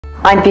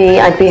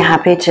I'd be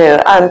happy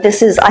to.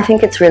 I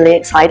think it's really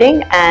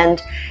exciting,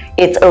 and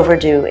it's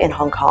overdue in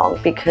Hong Kong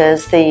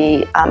because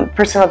the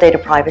Personal Data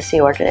Privacy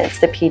Ordinance,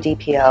 the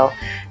PDPO,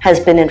 has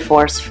been in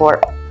force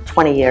for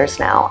 20 years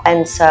now,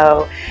 and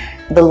so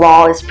the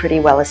law is pretty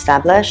well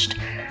established.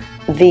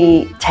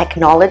 The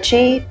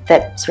technology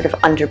that sort of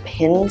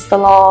underpins the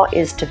law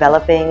is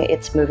developing,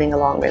 it's moving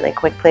along really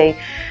quickly,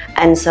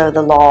 and so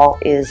the law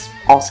is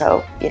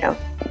also,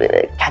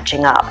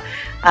 catching up.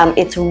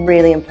 It's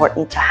really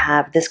important to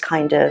have this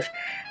kind of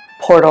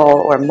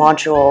portal or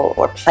module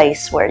or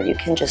place where you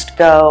can just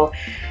go.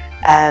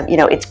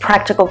 It's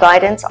practical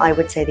guidance. I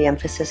would say the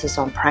emphasis is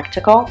on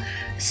practical.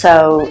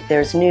 So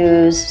there's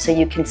news, so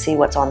you can see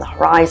what's on the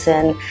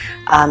horizon.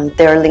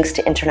 There are links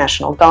to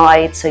international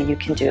guides, so you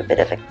can do a bit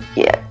of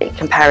a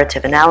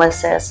comparative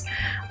analysis.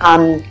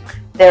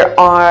 There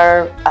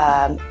are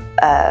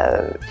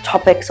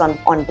topics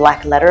on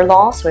black letter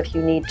law. So if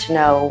you need to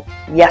know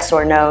yes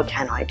or no,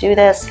 can I do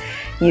this?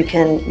 You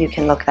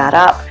can look that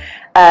up.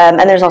 And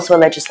there's also a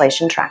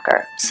legislation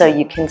tracker, so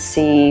you can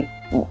see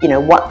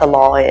what the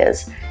law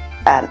is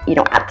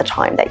at the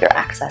time that you're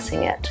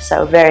accessing it.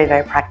 So very,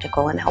 very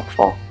practical and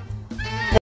helpful.